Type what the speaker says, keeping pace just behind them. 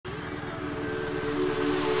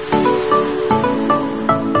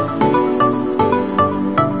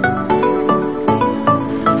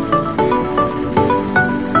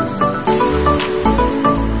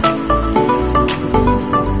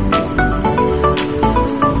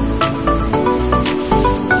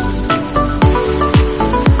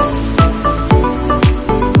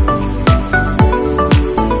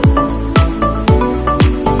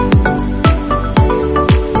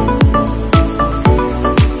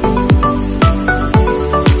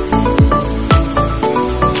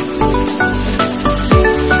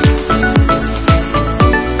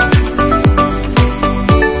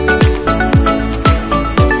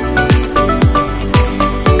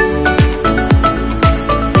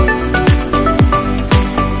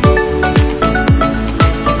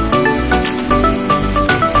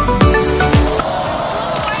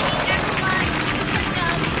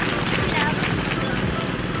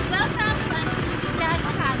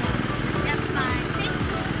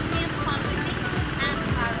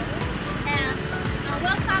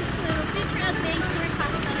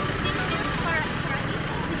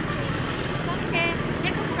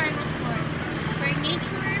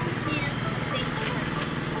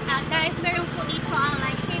Guys, meron po dito ang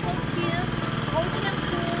like cable tube, ocean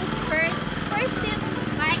pool, first seat,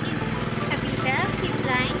 bike in Cavite, zip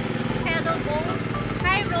line, pedal boat,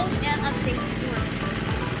 high road, and adventure.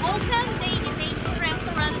 Open day to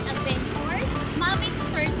restaurant and adventures, Monday to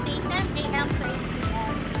Thursday, 10 a.m. to 8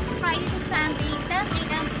 p.m. Friday to Sunday, 10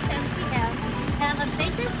 a.m. to 10 p.m. and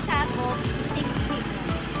adventures cut off to 6 p.m.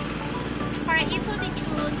 Paraiso de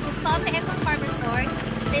June, Quixote Eco Farm Resort,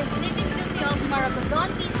 the sleeping beauty of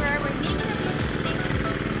Marabadon River, where nature meets living.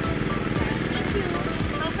 Thank you.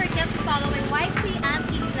 Don't forget to follow my YT and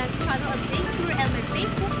Vlog channel Adventure and my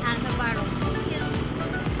Facebook and Navarro. Thank you.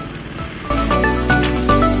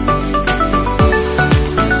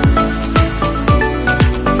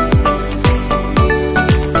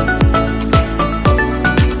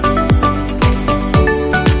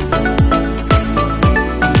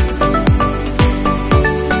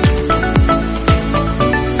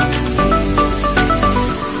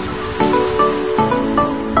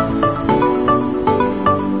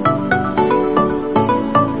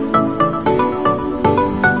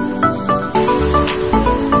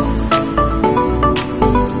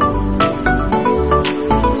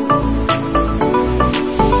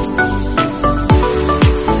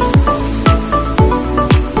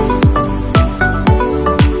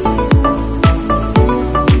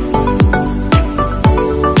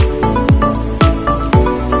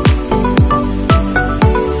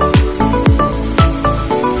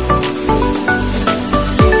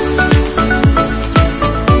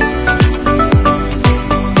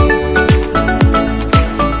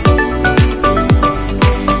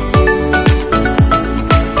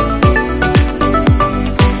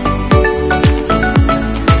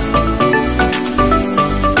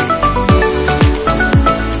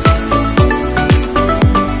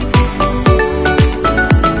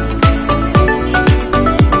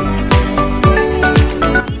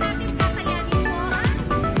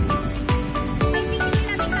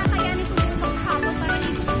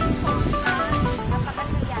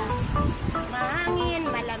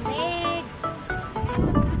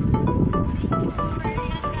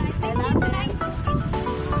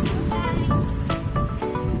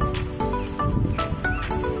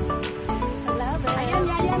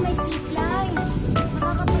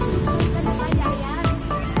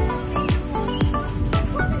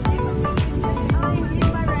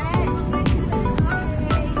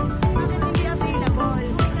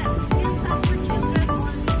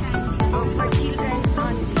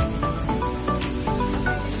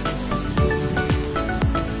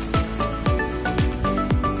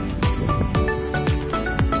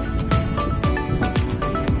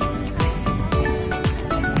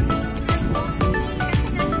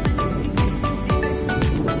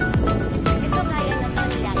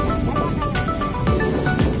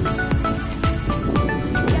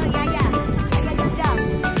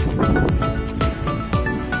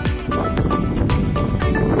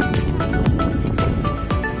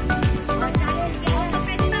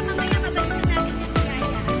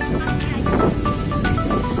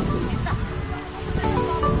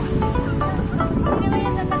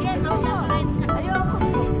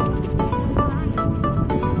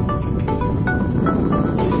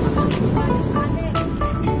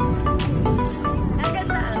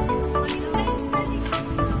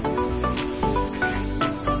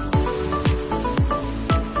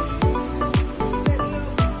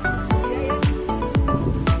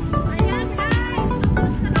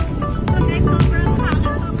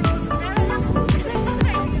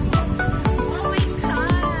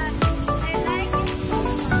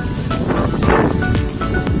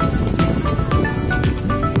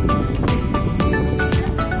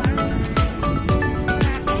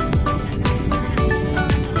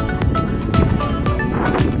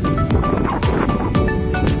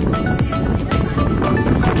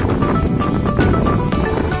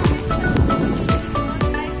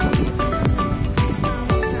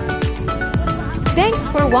 Thanks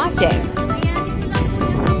for watching.